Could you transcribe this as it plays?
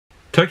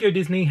Tokyo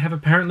Disney have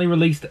apparently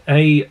released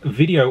a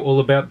video all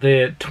about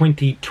their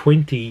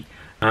 2020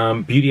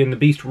 Beauty and the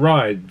Beast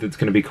ride that's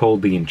going to be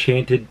called The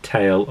Enchanted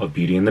Tale of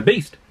Beauty and the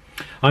Beast.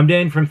 I'm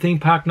Dan from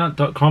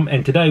ThemeParkNut.com,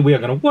 and today we are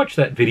going to watch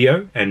that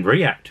video and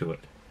react to it.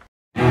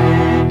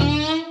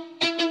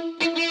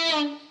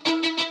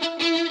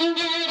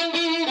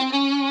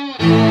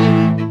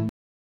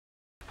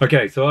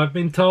 Okay, so I've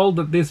been told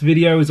that this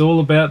video is all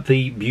about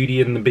the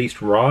Beauty and the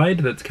Beast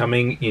ride that's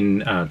coming in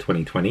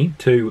 2020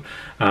 to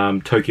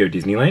Tokyo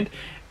Disneyland.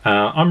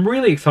 I'm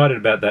really excited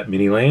about that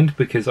mini-land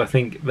because I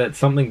think that's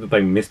something that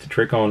they missed a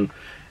trick on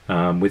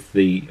with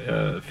the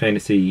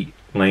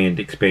Fantasyland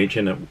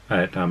expansion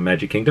at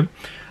Magic Kingdom.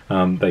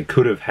 They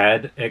could have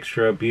had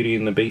extra Beauty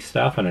and the Beast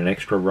stuff and an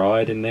extra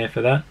ride in there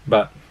for that,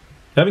 but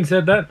having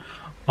said that,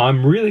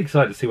 I'm really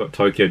excited to see what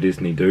Tokyo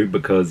Disney do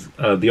because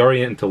the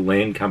Oriental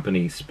Land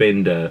Company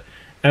spend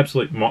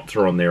absolute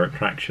mozza on their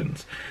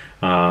attractions.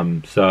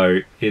 So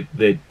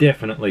they're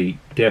definitely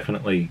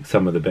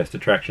some of the best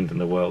attractions in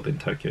the world in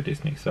Tokyo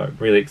Disney. So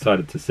really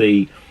excited to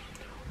see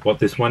what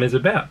this one is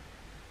about.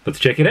 Let's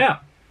check it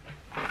out.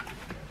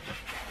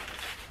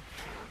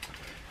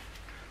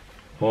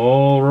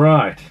 All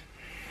right.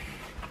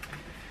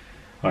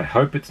 I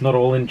hope it's not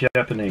all in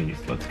Japanese.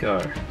 Let's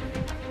go.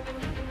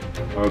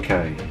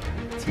 Okay.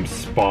 Some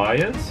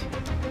spires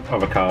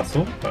of a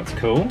castle. That's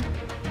cool.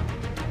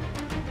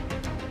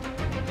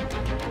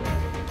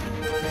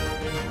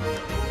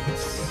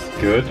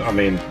 It's good. I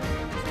mean,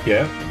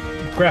 yeah,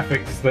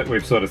 graphics that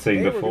we've sort of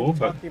seen before.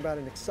 But talking about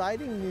an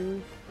exciting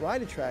new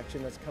ride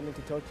attraction that's coming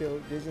to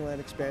Tokyo Disneyland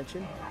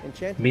expansion,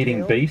 Enchanted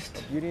Tale,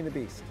 Beast. Beauty and the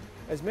Beast.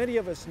 As many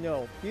of us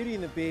know, Beauty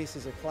and the Beast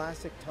is a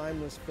classic,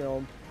 timeless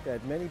film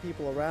that many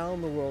people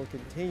around the world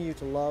continue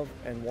to love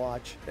and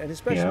watch, and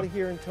especially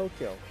here in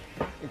Tokyo.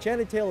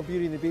 Enchanted Tale of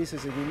Beauty and the Beast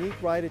is a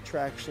unique ride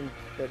attraction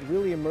that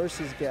really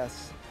immerses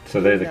guests. So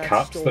they're the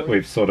cups that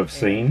we've sort of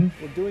seen.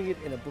 We're doing it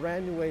in a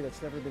brand new way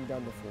that's never been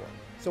done before.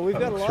 So we've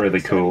got a lot really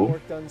of cool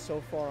work done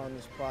so far on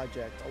this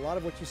project. A lot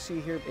of what you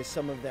see here is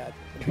some of that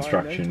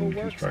environmental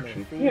work,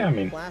 yeah, I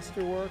mean,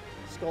 plaster work,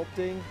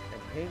 sculpting,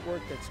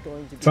 paintwork that's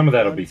going to be some of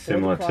that'll be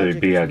similar to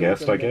Be Our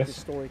Guest, I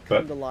guess,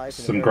 but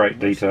some great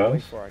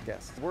details. For our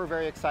guests. We're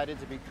very excited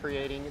to be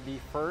creating the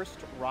first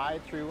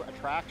ride-through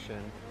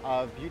attraction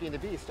of Beauty and the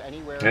Beast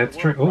anywhere in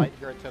the world, right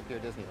here at Tokyo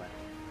Disneyland.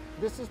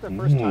 This is the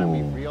first time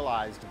we've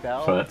realized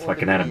Belle so that's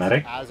like an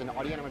animatic as an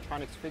audio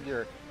animatronics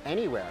figure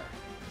anywhere.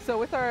 So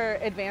with our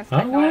advanced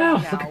technology now,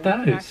 we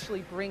can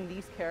actually bring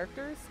these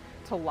characters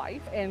to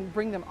life and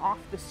bring them off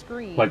the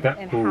screen. Like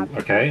that? Ooh,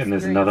 okay, and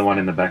there's another one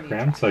in the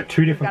background. So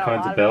two different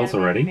kinds of bells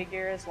already.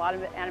 Figures, a lot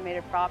of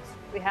animated props.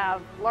 We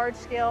have large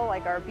scale,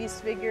 like our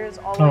Beast figures,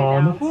 all the way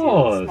down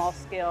to small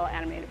scale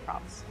animated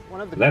props. One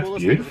of the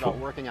coolest things about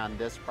working on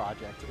this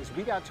project is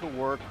we got to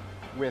work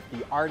with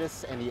the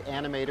artists and the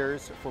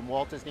animators from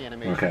Walt Disney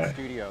Animation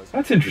Studios.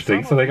 That's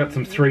interesting. So they got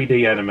some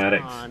 3D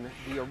animatics on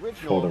the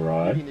original for the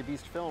ride. Beauty and the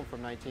Beast film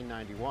from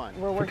 1991.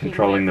 We're working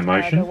controlling with the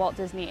motion. The Walt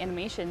Disney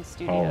Animation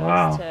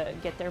Studios to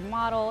get their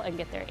model and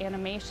get their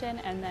animation,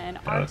 and then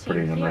our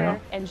team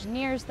here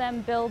engineers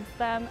them, builds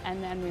them,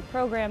 and then we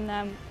program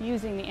them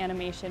using the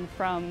animation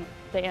from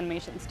the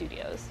animation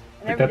studios.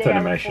 And that's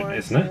animation,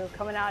 isn't it?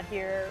 Coming out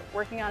here,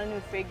 working on a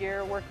new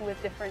figure, working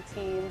with different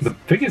teams. The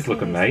figures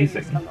look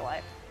amazing.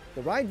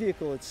 The ride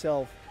vehicle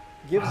itself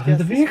gives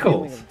guests this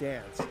feeling of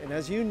dance, and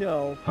as you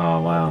know,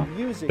 the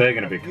music they're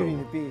going to be Beauty and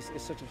the Beast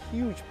is such a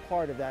huge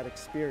part of that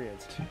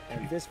experience,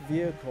 and this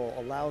vehicle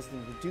allows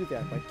them to do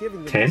that by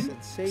giving them the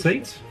sensation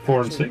seats,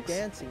 4 and 6,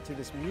 dancing to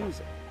this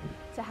music.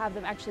 To have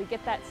them actually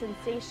get that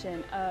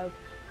sensation of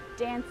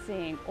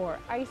dancing or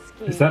ice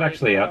skating. Is that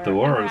actually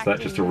outdoor, or is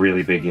that just a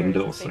really big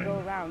indoor scene?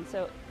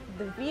 So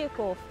the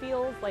vehicle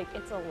feels like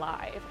it's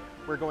alive.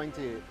 We're going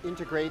to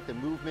integrate the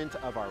movement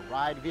of our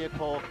ride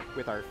vehicle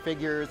with our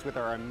figures, with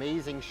our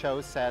amazing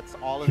show sets,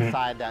 all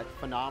inside that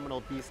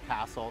phenomenal Beast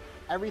Castle.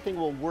 Everything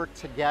will work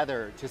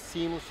together to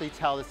seamlessly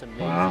tell this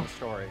amazing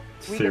story.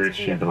 Serious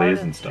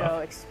chandeliers and stuff. So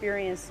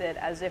experience it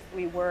as if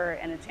we were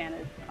an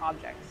enchanted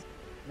object.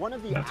 One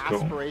of the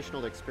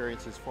aspirational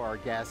experiences for our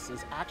guests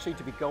is actually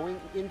to be going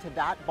into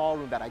that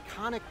ballroom, that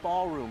iconic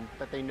ballroom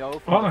that they know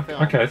from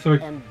the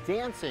film, and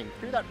dancing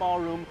through that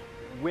ballroom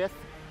with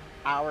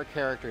our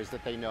characters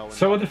that they know.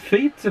 So are the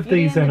feet of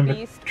these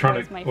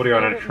animatronic,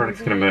 audio animatronics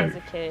going to move? As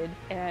a kid,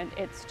 and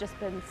it's just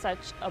been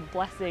such a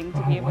blessing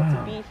to be able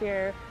to be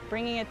here,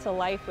 bringing it to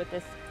life with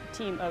this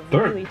team of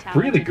really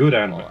talented good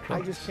people. animatronics.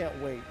 I just can't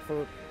wait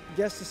for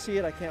guests to see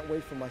it. I can't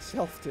wait for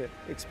myself to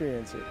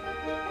experience it.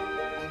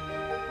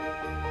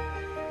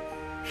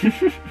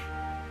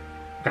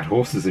 That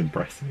horse is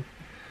impressive.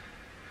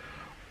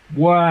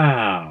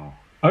 Wow.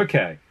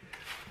 Okay.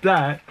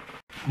 That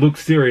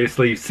looks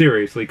seriously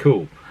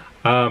cool.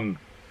 The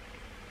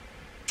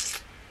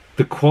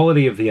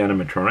quality of the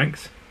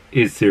animatronics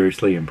is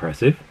seriously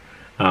impressive.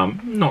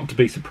 Not to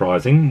be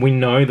surprising. We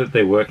know that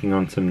they're working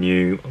on some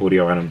new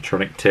audio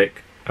animatronic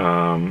tech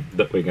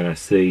that we're going to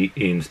see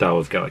in Star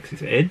Wars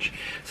Galaxy's Edge.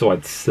 So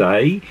I'd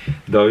say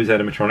those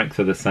animatronics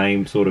are the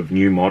same sort of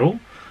new model.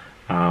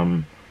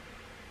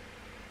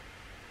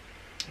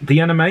 the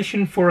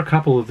animation for a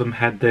couple of them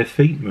had their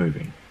feet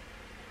moving.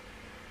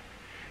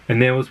 And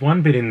there was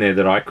one bit in there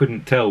that I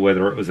couldn't tell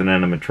whether it was an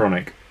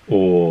animatronic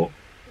or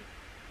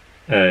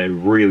a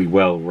really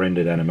well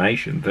rendered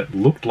animation that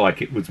looked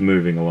like it was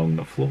moving along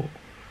the floor.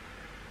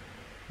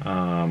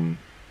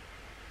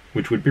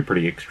 Which would be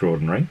pretty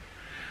extraordinary.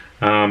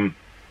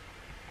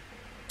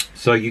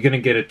 So you're going to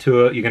get a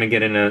tour, you're going to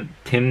get in a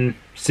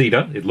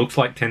 10-seater, it looks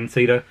like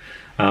 10-seater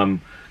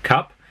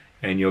cup,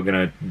 and you're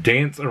going to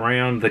dance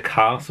around the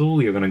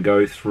castle. You're going to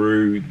go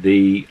through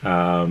the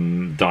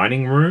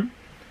dining room,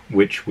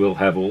 which will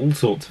have all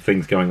sorts of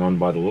things going on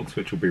by the looks,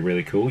 which will be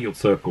really cool. You'll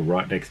circle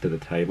right next to the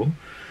table.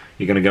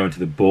 You're going to go into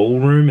the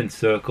ballroom and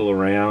circle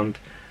around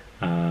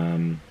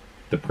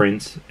the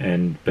prince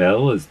and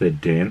Belle as they're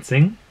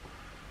dancing.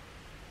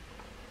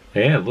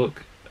 Yeah,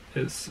 look,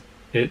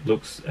 it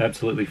looks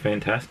absolutely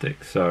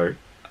fantastic. So,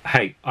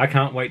 hey, I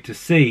can't wait to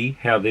see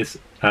how this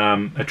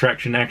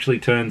attraction actually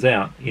turns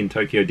out in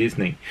Tokyo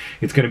Disney.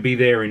 It's going to be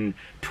there in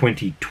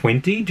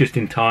 2020, just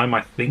in time,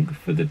 I think,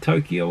 for the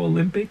Tokyo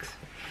Olympics.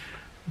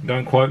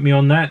 Don't quote me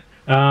on that.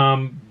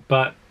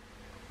 But,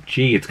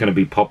 gee, it's going to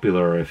be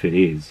popular if it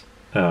is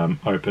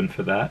open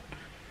for that.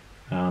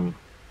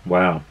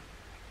 Wow.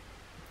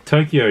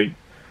 Tokyo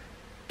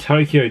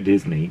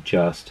Disney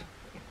just...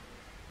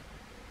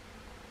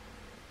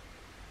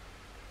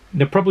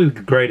 They're probably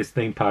the greatest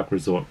theme park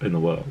resort in the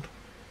world.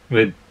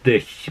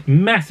 They're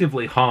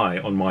massively high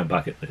on my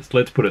bucket list,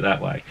 let's put it that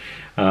way.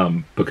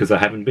 Because I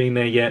haven't been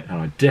there yet,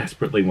 and I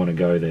desperately want to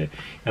go there.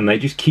 And they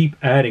just keep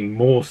adding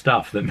more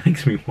stuff that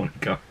makes me want to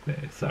go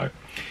there. So,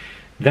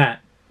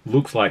 that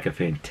looks like a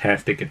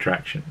fantastic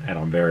attraction, and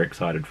I'm very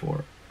excited for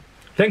it.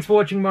 Thanks for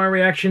watching my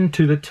reaction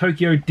to the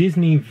Tokyo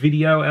Disney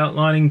video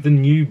outlining the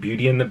new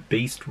Beauty and the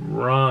Beast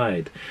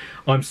ride.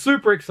 I'm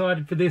super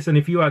excited for this, and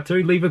if you are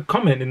too, leave a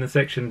comment in the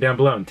section down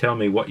below and tell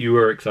me what you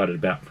were excited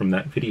about from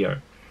that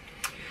video.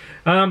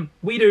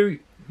 We do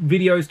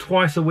videos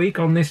twice a week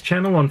on this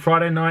channel. On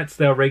Friday nights,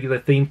 our regular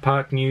theme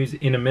park news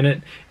in a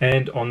minute,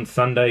 and on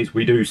Sundays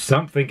we do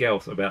something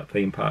else about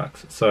theme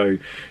parks. So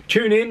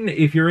tune in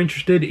if you're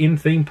interested in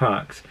theme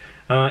parks.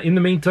 In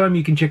the meantime,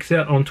 you can check us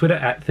out on Twitter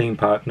at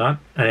ThemeParkNut,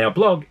 and our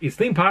blog is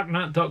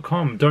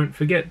themeparknut.com. Don't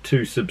forget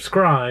to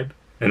subscribe,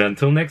 and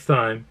until next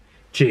time,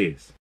 cheers.